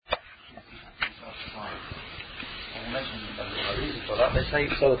that they say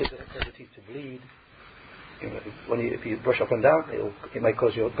so that it doesn't cause the teeth to bleed. If you brush up and down, it may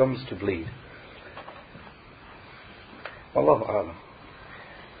cause your gums to bleed. Wallahu a'lam.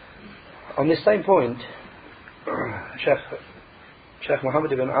 On this same point, Sheikh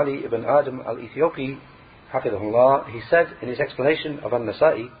Muhammad ibn Ali ibn Adam al-Ethiopi, hafidhahullah, he said in his explanation of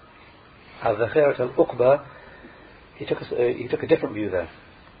An-Nasa'i, al-Dhakhirat al-Uqba, he took a different view there.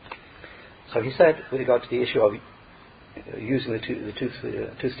 So he said, with regard to the issue of using the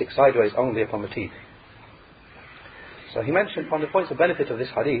toothstick sideways only upon the teeth. So he mentioned from the points of benefit of this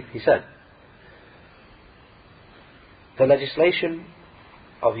hadith, he said, the legislation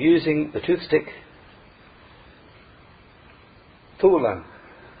of using the toothstick tulan,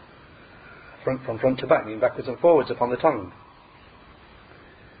 from front to back, meaning backwards and forwards upon the tongue.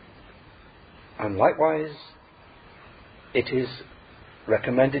 And likewise, it is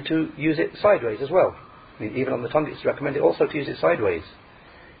recommended to use it sideways as well. I mean, even on the tongue it's recommended also to use it sideways.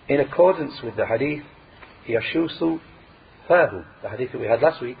 In accordance with the hadith, yashusu fahu, the hadith that we had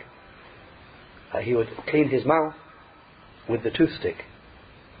last week, he would clean his mouth with the toothstick.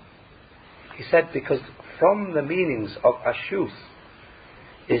 He said because from the meanings of ashuth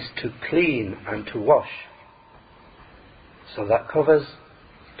is to clean and to wash. So that covers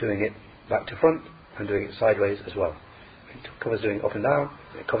doing it back to front and doing it sideways as well. It covers doing it up and down,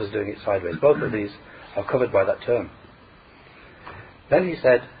 it covers doing it sideways. Both of these are covered by that term. Then he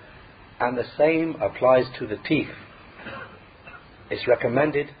said, and the same applies to the teeth. It's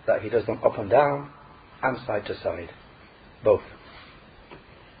recommended that he does them up and down and side to side, both.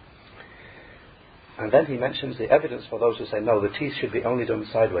 And then he mentions the evidence for those who say no, the teeth should be only done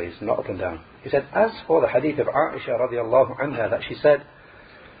sideways, not up and down. He said, as for the hadith of Aisha radiallahu anha, that she said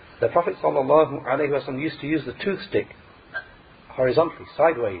the Prophet sallallahu alaihi wasallam used to use the toothstick horizontally,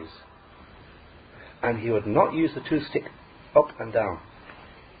 sideways, and he would not use the toothstick up and down.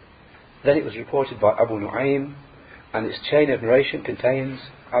 Then it was reported by Abu Nu'aym, and its chain of narration contains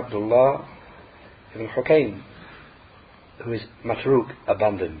Abdullah ibn Hukaym, who is matruk,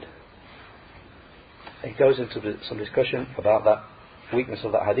 abandoned. He goes into some discussion about that weakness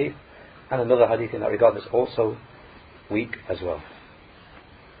of that hadith, and another hadith in that regard that's also weak as well.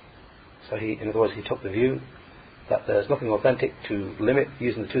 So in other words, he took the view that there's nothing authentic to limit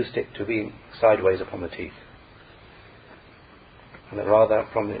using the toothstick to being sideways upon the teeth, and that rather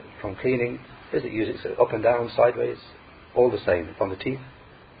from cleaning is it use it up and down, sideways, all the same upon the teeth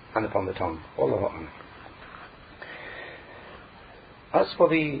and upon the tongue. Allahu Akbar. As for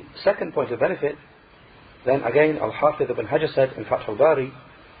the second point of benefit, then again Al-Hafidh ibn Hajar said in Fath al-Bari,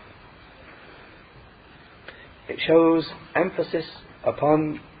 it shows emphasis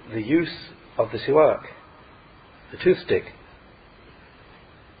upon the use of the siwak, the toothstick,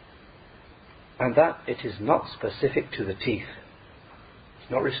 and that it is not specific to the teeth. It's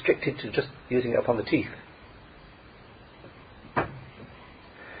not restricted to just using it upon the teeth.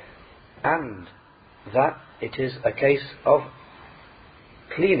 And that it is a case of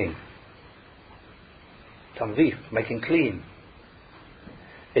cleaning, tanzif, making clean.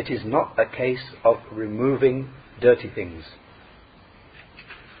 It is not a case of removing dirty things.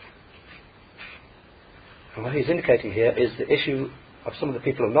 And what he's indicating here is the issue of some of the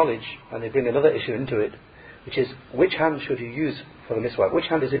people of knowledge, and they bring another issue into it, which is which hand should you use for the miswak? Which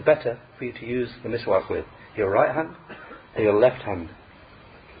hand is it better for you to use the miswak with? Your right hand or your left hand?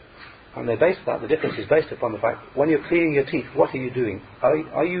 And they base that, the difference is based upon the fact, when you're cleaning your teeth, what are you doing?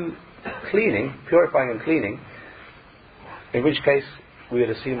 Are you cleaning, purifying and cleaning, in which case we would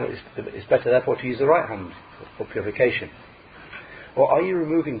assume that it's better therefore to use the right hand for purification. Or are you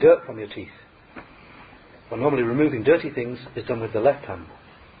removing dirt from your teeth? Well, normally removing dirty things is done with the left hand.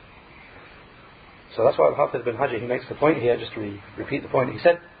 So that's why Al-Hafidh ibn Hajar, he makes the point here, just to repeat the point. He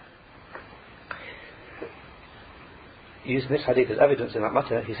said, using this hadith as evidence in that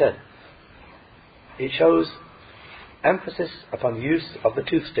matter, he said, it shows emphasis upon the use of the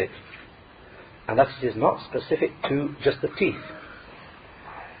toothstick, and that it is not specific to just the teeth,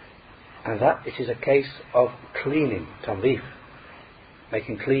 and that it is a case of cleaning, tanzif,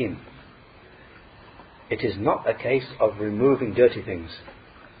 making clean. It is not a case of removing dirty things,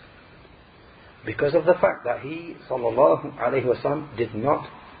 because of the fact that he sallallahu alaihi wasallam did not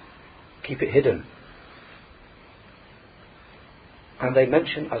keep it hidden. And they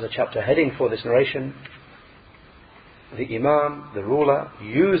mention as a chapter heading for this narration the Imam, the ruler,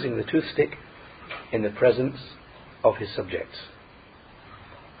 using the toothstick in the presence of his subjects.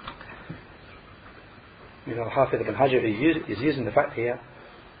 Hafidh ibn Hajar is using the fact here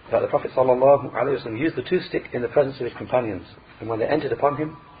that the Prophet ﷺ used the toothstick in the presence of his companions, and when they entered upon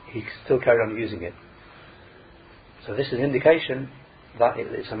him, he still carried on using it. So this is an indication that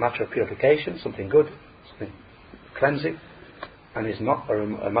it's a matter of purification, something good, something cleansing, and is not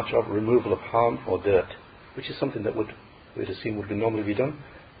a matter of removal of harm or dirt, which is something that we'd assume would normally be done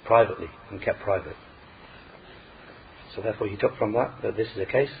privately and kept private. So therefore he took from that this is a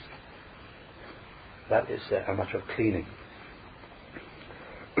case that is a matter of cleaning.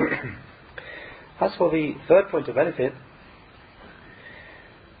 As for the third point of benefit,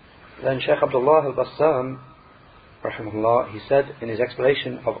 then Shaykh Abdullah al-Bassam rahimahullah, he said in his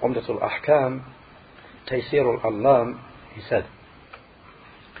explanation of Umdatul Ahkam, Taysir al-Allam, he said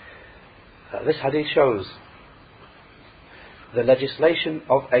this hadith shows the legislation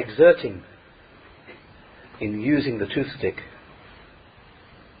of exerting in using the toothstick,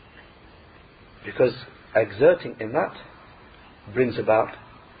 because exerting in that brings about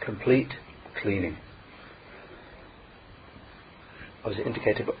complete cleaning. As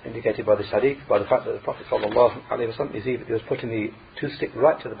indicated by this hadith, by the fact that the Prophet ﷺ he was putting the toothstick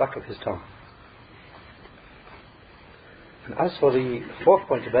right to the back of his tongue. And as for the fourth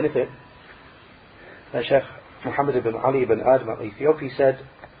point of benefit, Shaykh Muhammad ibn Ali ibn Adam al-Ethiopi said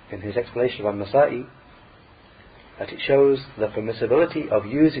in his explanation of An-Nasa'i that it shows the permissibility of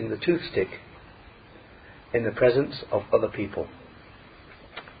using the toothstick in the presence of other people.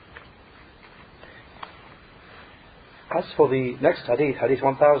 As for the next hadith, hadith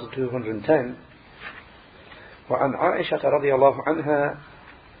 1210, وعن عائشة رضي الله عنها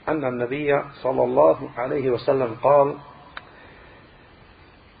أن النبي صلى الله عليه وسلم قال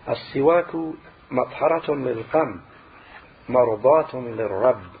السواك مطهرة للفم مرضاة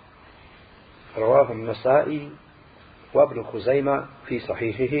للرب رواه النسائي وابن خزيمة في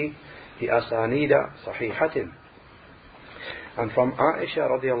صحيحه بأسانيد صحيحة. And from Aisha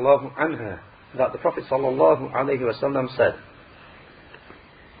radiallahu anha that the Prophet sallallahu alayhi wa sallam said,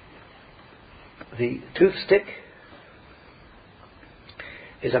 the toothstick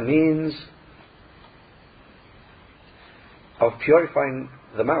is a means of purifying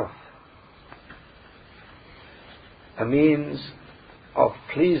the mouth, a means of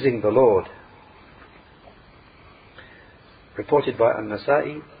pleasing the Lord, reported by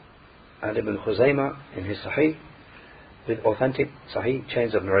An-Nasa'i and Ibn Khuzaymah in his Sahih with authentic Sahih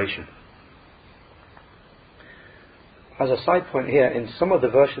chains of narration. As a side point here, in some of the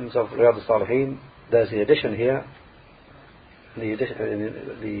versions of Riyad-Us-Saliheen, there's the addition here, the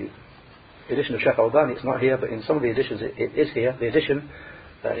edition of Shaykh Albani, it's not here, but in some of the editions it is here. The edition,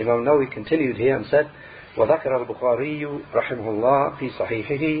 Imam Nawawi continued here and said, وذكر البخاري رحمه الله في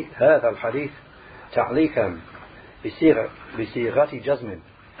صحيحه هذا الحديث تعليقا بصيغة جزم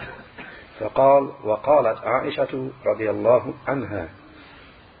فقال وقالت عائشة رضي الله عنها.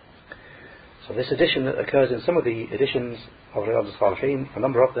 So this addition that occurs in some of the editions of Riyad-Us-Saliheen, a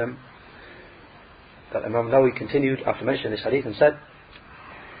number of them, that Imam Nawawi continued after mentioning this hadith and said,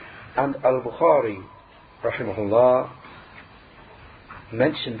 and Al-Bukhari rahimahullah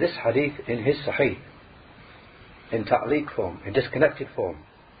mentioned this hadith in his Sahih in ta'liq form, in disconnected form,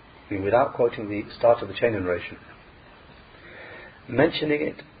 without quoting the start of the chain of narration, mentioning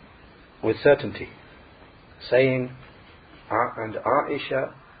it with certainty, saying, and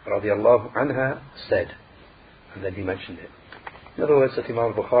Aisha radiallahu anha said, and then he mentioned it. In other words, that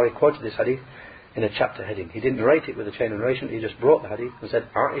Imam Bukhari quoted this hadith in a chapter heading. He didn't narrate it with a chain of narration, he just brought the hadith and said,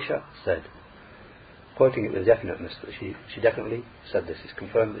 Aisha said, quoting it with definiteness, that she definitely said this. It's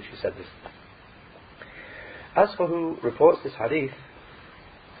confirmed that she said this. As for who reports this hadith,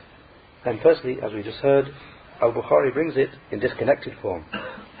 then firstly, as we just heard, Al-Bukhari brings it in disconnected form,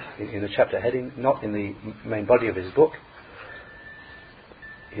 in a chapter heading, not in the main body of his book.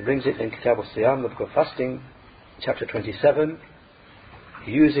 He brings it in Kitab al-Siyam, the book of fasting, chapter 27,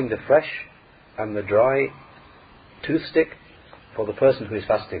 using the fresh and the dry toothstick for the person who is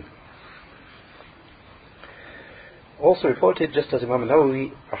fasting. Also reported, just as Imam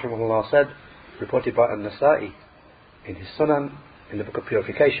Nawawi rahimahullah said, reported by An-Nasa'i in his Sunan, in the book of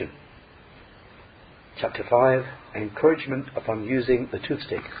purification, chapter 5, encouragement upon using the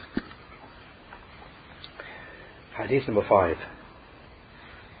toothstick. Hadith number 5.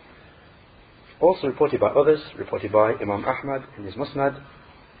 Also reported by others, reported by Imam Ahmad in his Musnad,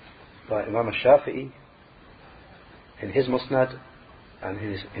 by Imam al-Shafi'i in his Musnad, and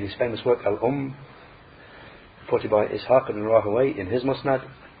in his famous work reported by Ishaq ibn Rahawayh in his Musnad,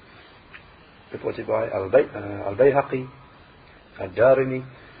 reported by Al-Bayhaqi, Al-Darimi,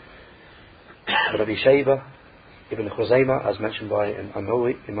 Rabbi Shaybah, Ibn Khuzaymah, as mentioned by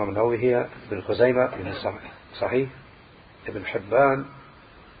Imam Nawawi here, Ibn Khuzaymah in his Sahih, Ibn Hibban,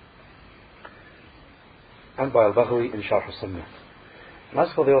 and by Al-Baghawi in Sharh al-Sunnah. And as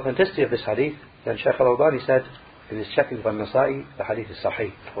for the authenticity of this hadith, then Shaykh al-Albani said in his checking of An-Nasa'i, the hadith is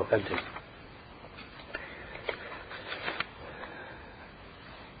sahih, authentic.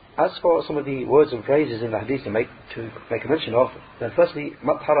 As for some of the words and phrases in the hadith to make a mention of, then firstly,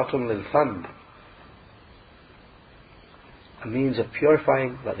 matharatun lil fam, a means of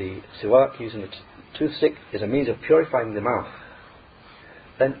purifying, that the siwak, using the toothstick, is a means of purifying the mouth.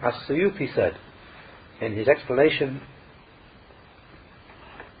 Then As-Suyuti said, in his explanation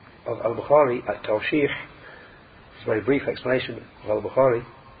of Al-Bukhari at Tawshih, it's a very brief explanation of Al-Bukhari,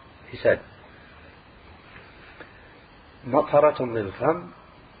 he said, matharatun lil fam,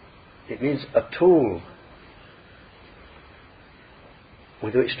 it means a tool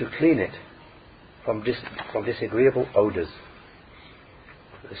with which to clean it from disagreeable odours.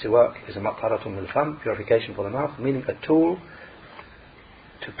 The siwak is a matharatun lil fam, purification for the mouth, meaning a tool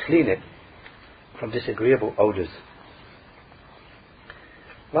to clean it from disagreeable odours.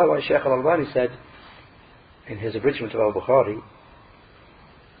 Likewise, Shaykh Al-Albani said in his abridgment of Al-Bukhari,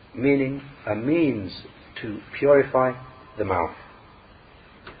 meaning a means to purify the mouth.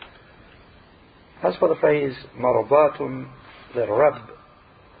 As for the phrase marabatun lil-Rabb,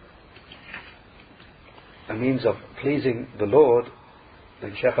 a means of pleasing the Lord,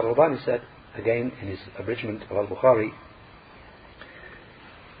 then Shaykh Al-Albani said, again in his abridgment of Al-Bukhari,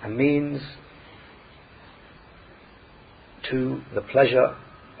 a means to the pleasure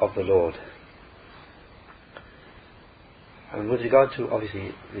of the Lord. And with regard to,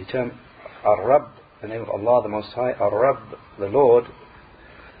 obviously, the term Ar-Rabb, the name of Allah the Most High, Ar-Rabb, the Lord,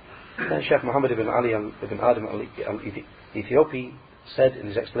 then Shaykh Muhammad ibn Ali ibn Adam al-Ethiopi said in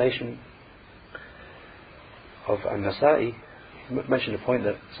his explanation of An-Nasa'i, mentioned a point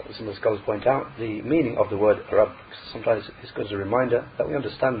that some of the scholars point out, the meaning of the word Rabb. Sometimes it's good as a reminder that we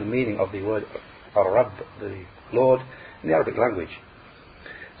understand the meaning of the word Ar-Rabb, the Lord, in the Arabic language.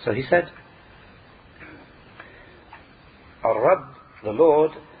 So he said, Ar-Rabb, the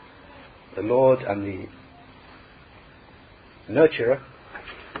Lord and the nurturer,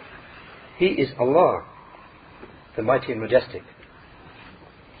 He is Allah, the Mighty and Majestic.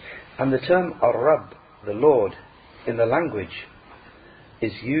 And the term Ar-Rabb, the Lord, in the language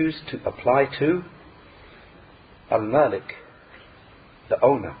is used to apply to Al-Malik, the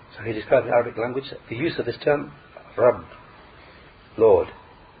owner. So he described in the Arabic language the use of this term Rabb, Lord.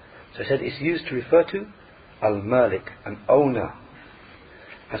 So he said it's used to refer to Al-Malik, an owner,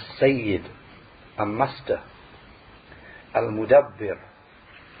 As-Sayyid, a master, Al-Mudabbir,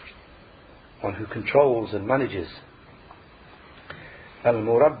 one who controls and manages,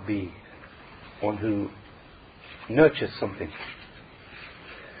 Al-Murabbi, one who nurtures something,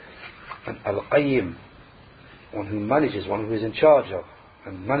 and Al-Qayyim, one who manages, one who is in charge of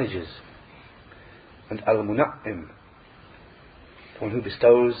and manages, and Al-Muna'im, one who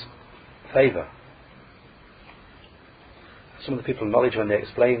bestows favour. Some of the people of knowledge, when they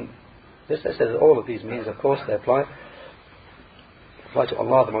explain this, they say that all of these means, of course, they apply to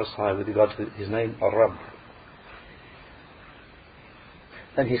Allah the Most High with regard to His name Ar-Rabb.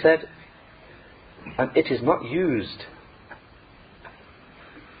 Then he said, and it is not used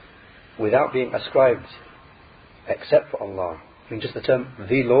without being ascribed except for Allah. I mean, just the term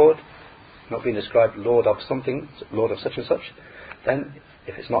the Lord, not being ascribed Lord of something, Lord of such and such, then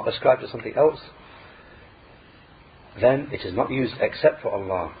if it's not ascribed to something else, then it is not used except for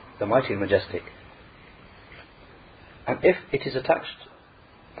Allah, the Mighty and Majestic. And if it is attached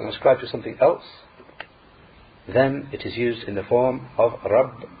and ascribed to something else, then it is used in the form of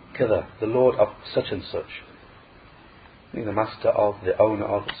Rabb Kidha, the Lord of such and such, meaning the master of, the owner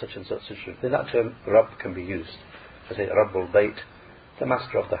of such and such. Then that term Rabb can be used. I say Rabbul Bayt, the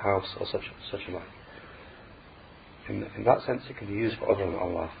master of the house, or such a like. In that sense, it can be used for other than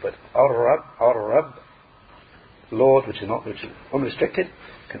Allah. But Ar-Rabb, Lord, which is unrestricted,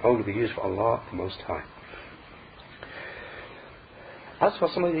 can only be used for Allah the Most High. As for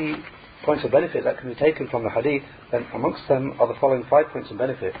some of the points of benefit that can be taken from the hadith, then amongst them are the following 5 points of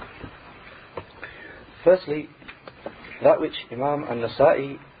benefit. Firstly, that which Imam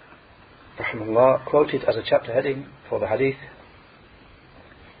An-Nasa'i rahimahullah quoted as a chapter heading for the hadith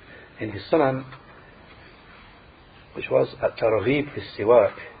in his Sunan, which was At-Targhib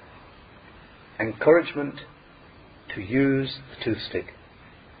bis-Siwak, encouragement to use the toothstick.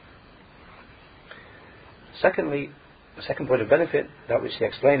 Secondly, the second point of benefit, that which the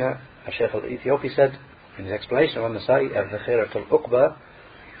explainer, Shaykh al-Ethiopi, said in his explanation of An-Nasa'i al-Khairat al-Uqba,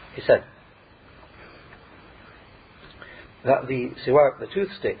 he said that the siwak, the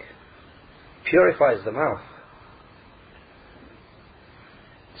toothstick, purifies the mouth,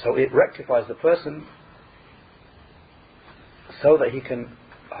 so it rectifies the person so that he can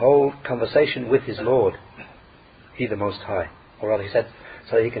hold conversation with his Lord. He the Most High. Or rather he said,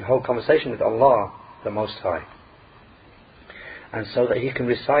 so that he can hold conversation with Allah the Most High. And so that he can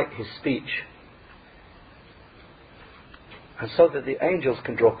recite his speech. And so that the angels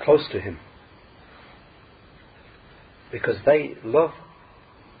can draw close to him. Because they love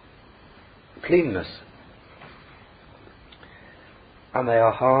cleanness. And they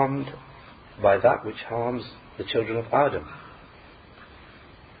are harmed by that which harms the children of Adam,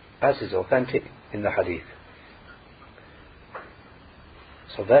 as is authentic in the hadith.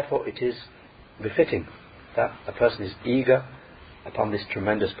 So therefore it is befitting that a person is eager upon this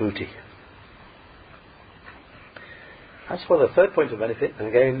tremendous booty. As for the third point of benefit, and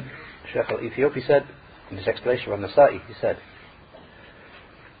again Shaykh al-Ethiopi said in his explanation of An-Nasa'i, he said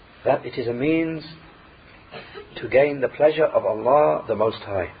that it is a means to gain the pleasure of Allah the Most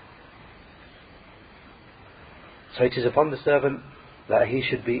High. So it is upon the servant that he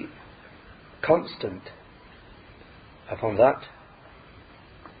should be constant upon that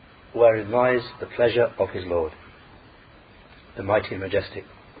wherein lies the pleasure of his Lord, the Mighty and Majestic.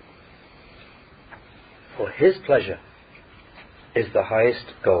 For his pleasure is the highest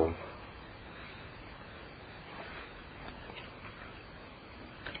goal.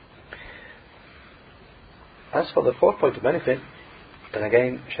 As for the fourth point of benefit, then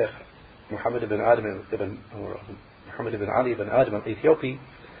again Shaykh Muhammad ibn Ali ibn Adam al-Ethiopi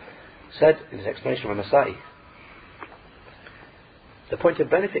said in his explanation of An-Nasa'i, the point of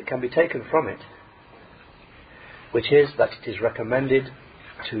benefit can be taken from it, which is that it is recommended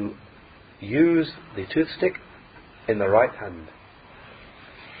to use the toothstick in the right hand,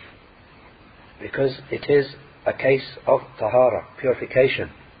 because it is a case of tahara, purification.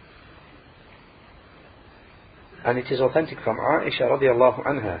 And it is authentic from Aisha radiallahu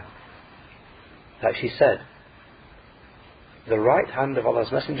anha that she said, the right hand of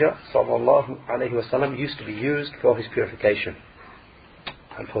Allah's Messenger sallallahu alayhi wasallam used to be used for his purification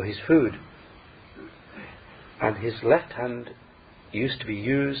and for his food, and his left hand used to be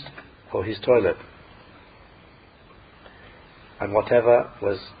used for his toilet and whatever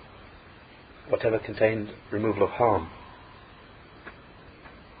contained removal of harm.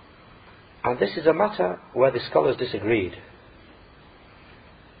 And this is a matter where the scholars disagreed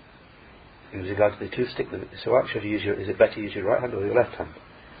in regard to the toothstick, the siwak. Is it better to use your right hand or your left hand?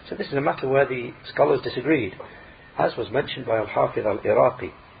 So this is a matter where the scholars disagreed, as was mentioned by Al-Hafidh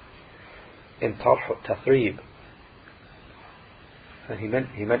al-Iraqi in Tarh al-Tathrib. And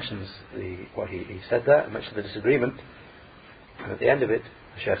he mentions what he said there, he mentioned the disagreement, and at the end of it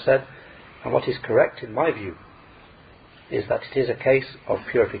the Shaykh said, and what is correct in my view is that it is a case of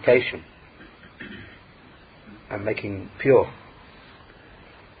purification and making pure,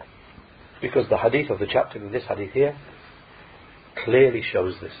 because the hadith of the chapter in this hadith here clearly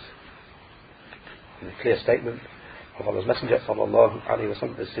shows this in a clear statement of Allah's Messenger sallallahu alayhi wa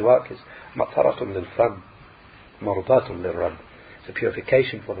sallam. The siwak is mataratun lil fam, mardatun lil rabb. It's a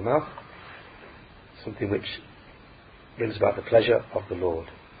purification for the mouth, something which brings about the pleasure of the Lord.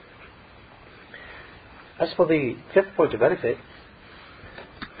 As for the fifth point of benefit,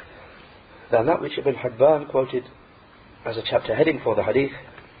 then that which Ibn Hibban quoted as a chapter heading for the hadith,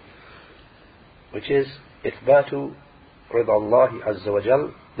 which is إثبات رضا الله عز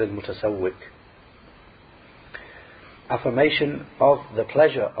وجل للمتسوق, affirmation of the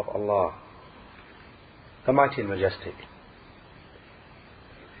pleasure of Allah the Mighty and Majestic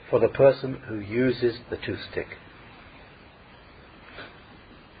for the person who uses the toothstick.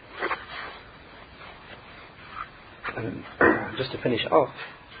 And just to finish off,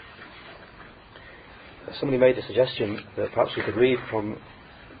 somebody made the suggestion that perhaps we could read from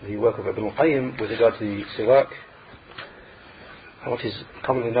the work of Ibn al-Qayyim with regard to the Siwak, what is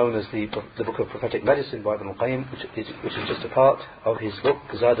commonly known as the book of prophetic medicine by Ibn al-Qayyim, which is just a part of his book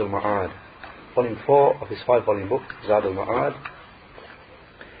Zad al-Ma'ad, volume 4 of his 5-volume book Zad al-Ma'ad,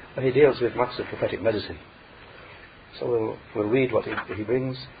 where he deals with matters of prophetic medicine. So we'll read what he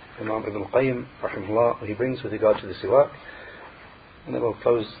brings, Imam Ibn al-Qayyim rahimahullah, what he brings with regard to the Siwak, and then we'll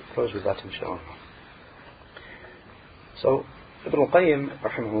close with that inshallah. So Ibn al-Qayyim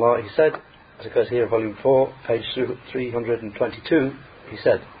rahimahullah, he said, as occurs here in volume 4, page 322, he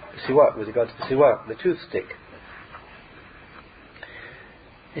said, the Siwak, with regard to the Siwak, the toothstick,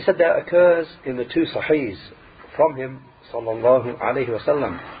 he said there occurs in the two Sahihs from him sallallahu alayhi wa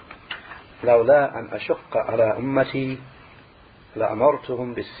sallam, لولا أن أشق على أمتي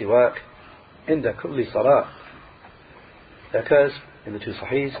لأمرتهم بالسواك عند كل صلاة. It occurs in the two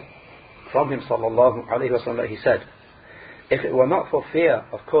Sahihs from him sallallahu alayhi wa sallam, he said, if it were not for fear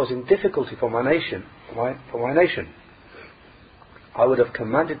of causing difficulty for my nation, I would have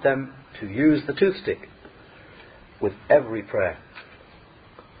commanded them to use the toothstick with every prayer.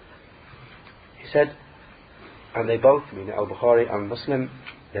 He said, and they both, meaning Al-Bukhari and Muslim,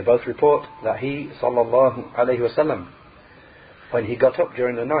 they both report that he, sallallahu alayhi wasallam, when he got up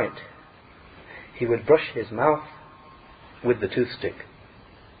during the night, he would brush his mouth with the toothstick.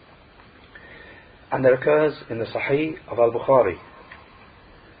 And there occurs in the Sahih of Al-Bukhari,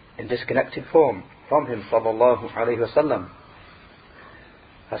 in disconnected form from him, sallallahu alayhi wasallam,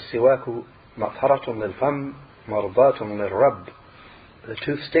 As-Siwaku matharatun lil-fam, mardatun lil-rabb. The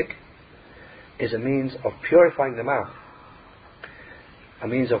toothstick is a means of purifying the mouth, a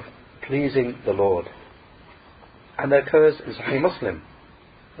means of pleasing the Lord. And there occurs in Sahih Muslim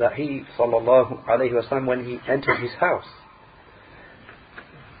that he, sallallahu alayhi wasallam, when he entered his house,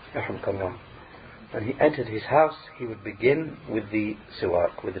 when he entered his house, he would begin with the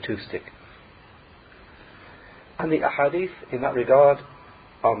siwak, with the toothstick. And the ahadith in that regard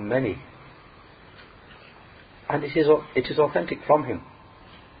are many. And it is authentic from him.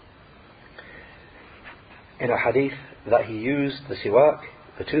 In a hadith that he used the siwak,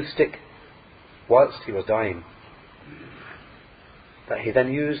 the toothstick, whilst he was dying. That he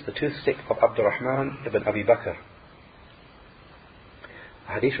then used the toothstick of Abdurrahman ibn Abi Bakr.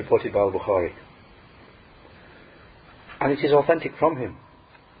 A hadith reported by Al-Bukhari. And it is authentic from him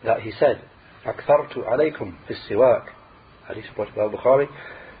that he said, أَكْثَرْتُ عَلَيْكُمْ فِي السِّوَاكِ. Hadith reported by Al-Bukhari.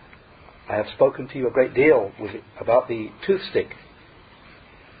 I have spoken to you a great deal about the toothstick.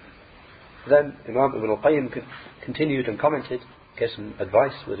 Then Imam Ibn al-Qayyim continued and commented, gave some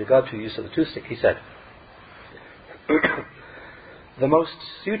advice with regard to use of the toothstick. He said, the most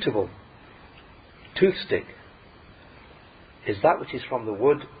suitable toothstick is that which is from the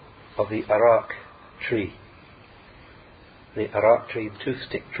wood of the arak tree. The arak tree, the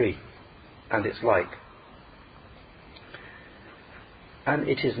toothstick tree, and its like. And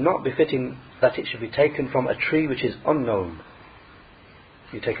it is not befitting that it should be taken from a tree which is unknown.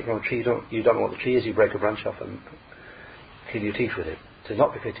 You take it from a tree, you don't know what the tree is, you break a branch off and clean your teeth with it. It is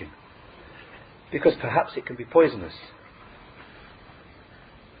not befitting. Because perhaps it can be poisonous.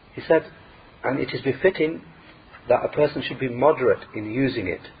 He said, and it is befitting that a person should be moderate in using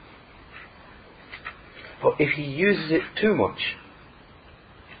it. For if he uses it too much,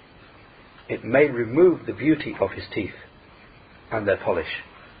 it may remove the beauty of his teeth and their polish.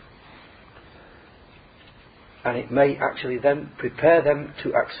 And it may actually then prepare them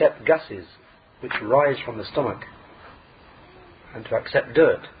to accept gases which rise from the stomach and to accept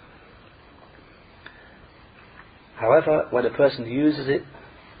dirt. However, when a person uses it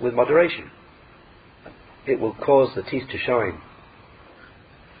with moderation, it will cause the teeth to shine,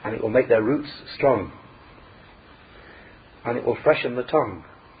 and it will make their roots strong, and it will freshen the tongue,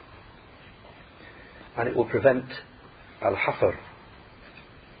 and it will prevent al-hafar,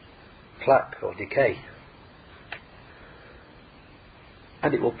 plaque or decay,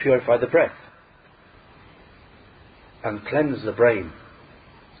 and it will purify the breath and cleanse the brain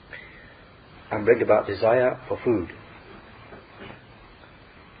and bring about desire for food.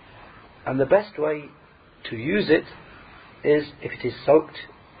 And the best way to use it is if it is soaked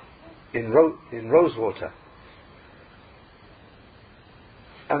in rose water.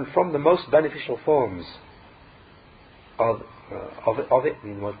 And from the most beneficial forms of it, the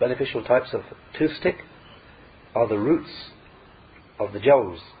most beneficial types of toothstick, are the roots of the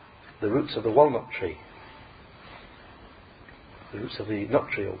jaws, the roots of the walnut tree, the roots of the nut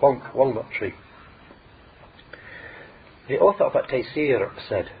tree or walnut tree. The author of At-Taysir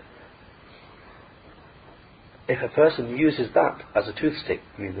said, if a person uses that as a toothstick,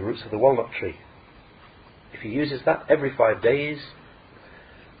 I mean the roots of the walnut tree, if he uses that every 5 days,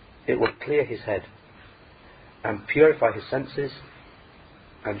 it will clear his head and purify his senses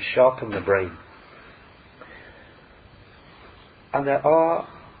and sharpen the brain. And there are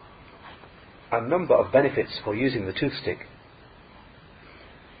a number of benefits for using the toothstick.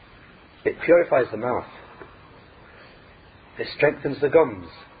 It purifies the mouth. It strengthens the gums.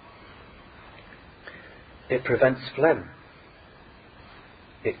 It prevents phlegm.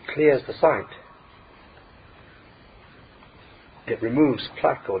 It clears the sight. It removes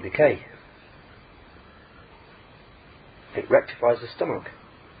plaque or decay. It rectifies the stomach.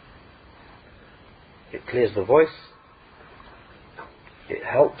 It clears the voice. It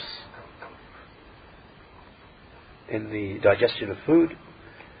helps in the digestion of food.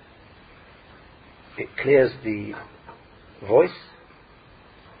 It clears the voice.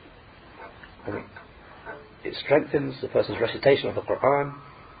 And it strengthens the person's recitation of the Quran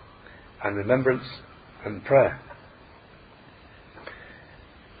and remembrance and prayer.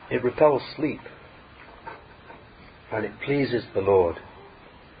 It repels sleep and it pleases the Lord.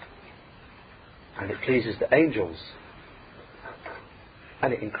 and it pleases the angels,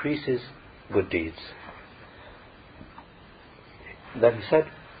 and it increases good deeds. Then he said,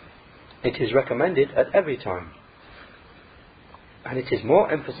 it is recommended at every time, and it is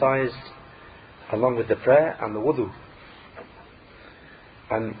more emphasized along with the prayer and the wudu,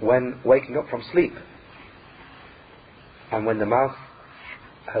 and when waking up from sleep, and when the mouth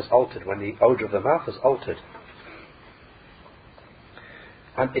has altered, when the odour of the mouth has altered.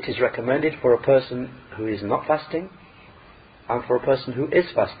 And it is recommended for a person who is not fasting and for a person who is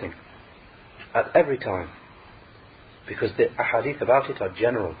fasting at every time, because the ahadith about it are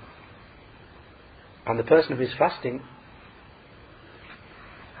general. And the person who is fasting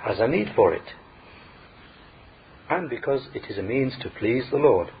has a need for it, and because it is a means to please the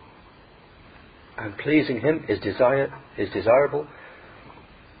Lord, and pleasing Him is desirable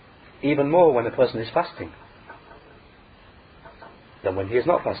even more when a person is fasting than when he is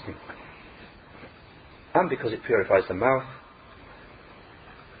not fasting, and because it purifies the mouth,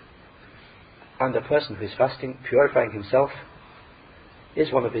 and a person who is fasting, purifying himself,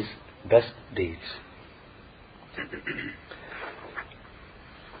 is one of his best deeds.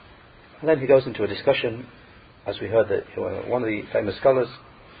 And then he goes into a discussion, as we heard that one of the famous scholars,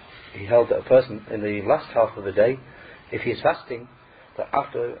 he held that a person in the last half of the day, if he is fasting, that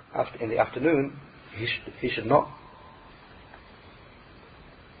after in the afternoon he should not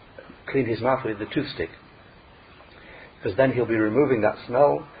clean his mouth with the toothstick, because then he'll be removing that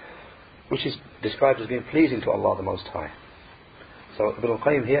smell which is described as being pleasing to Allah the Most High. So Ibn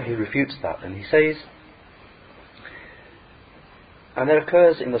al-Qayyim here, he refutes that, and he says, and there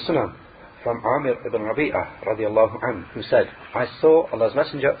occurs in the Sunan from Amir ibn Rabi'ah radiallahu anhu, who said, I saw Allah's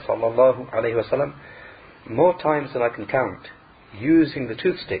Messenger sallallahu alayhi wasallam more times than I can count using the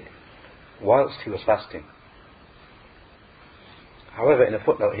toothstick whilst he was fasting. However, in a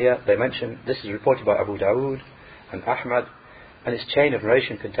footnote here they mention this is reported by Abu Dawud and Ahmad, and its chain of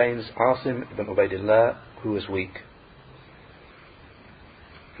narration contains Asim ibn Ubaidillah, who was weak.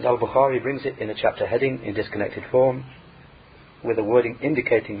 Al-Bukhari brings it in a chapter heading in disconnected form, with a wording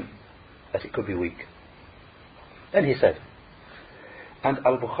indicating that it could be weak. Then he said, and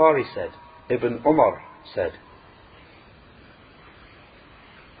Al-Bukhari said, Ibn Umar said,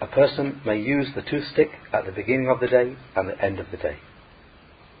 a person may use the toothstick at the beginning of the day and the end of the day.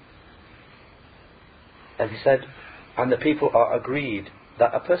 And he said, and the people are agreed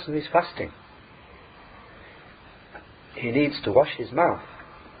that a person who is fasting, he needs to wash his mouth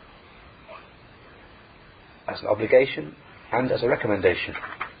as an obligation and as a recommendation.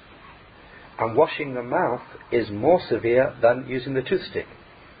 And washing the mouth is more severe than using the toothstick.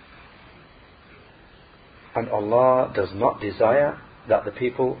 And Allah does not desire that the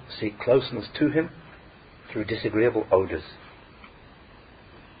people seek closeness to Him through disagreeable odours.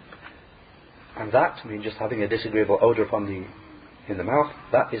 And that, I mean, just having a disagreeable odour in the mouth,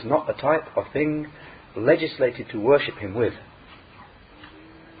 that is not a type of thing legislated to worship Him with.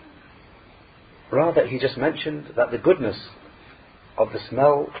 Rather, he just mentioned that the goodness of the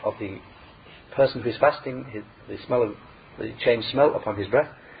smell of the person who is fasting, the changed smell upon his breath,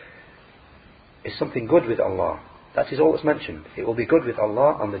 is something good with Allah. That is all that's mentioned. It will be good with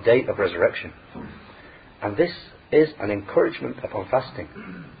Allah on the day of resurrection. And this is an encouragement upon fasting.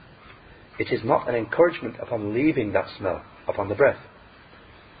 It is not an encouragement upon leaving that smell upon the breath.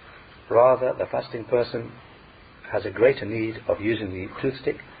 Rather, the fasting person has a greater need of using the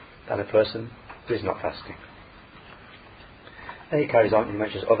toothstick than a person who is not fasting. And he carries on and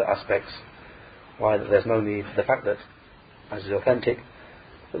mentions other aspects why there's no need, the fact that, as is authentic,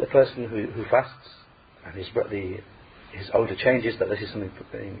 that the person who fasts and his odour changes, that this is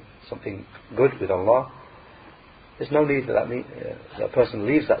something good with Allah. There's no need that person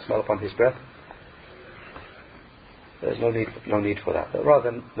leaves that smell upon his breath. There's no need for that. But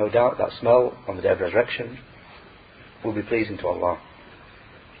rather, no doubt, that smell on the day of resurrection will be pleasing to Allah.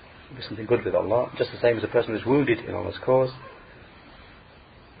 It will be something good with Allah, just the same as a person who is wounded in Allah's cause.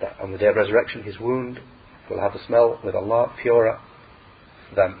 That on the day of resurrection, his wound will have a smell with Allah purer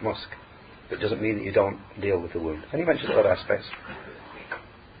than musk. But it doesn't mean that you don't deal with the wound. And he mentions other aspects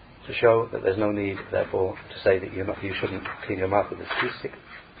to show that there's no need, therefore, to say that you shouldn't clean your mouth with a toothstick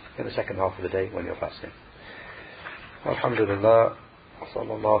in the second half of the day when you're fasting. Alhamdulillah.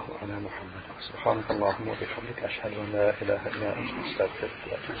 صلى الله على محمد سبحانك اللهم وبحمدك أشهد أن لا إله إلا أنت أستغفرك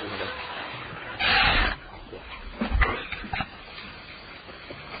وأتوب إليك.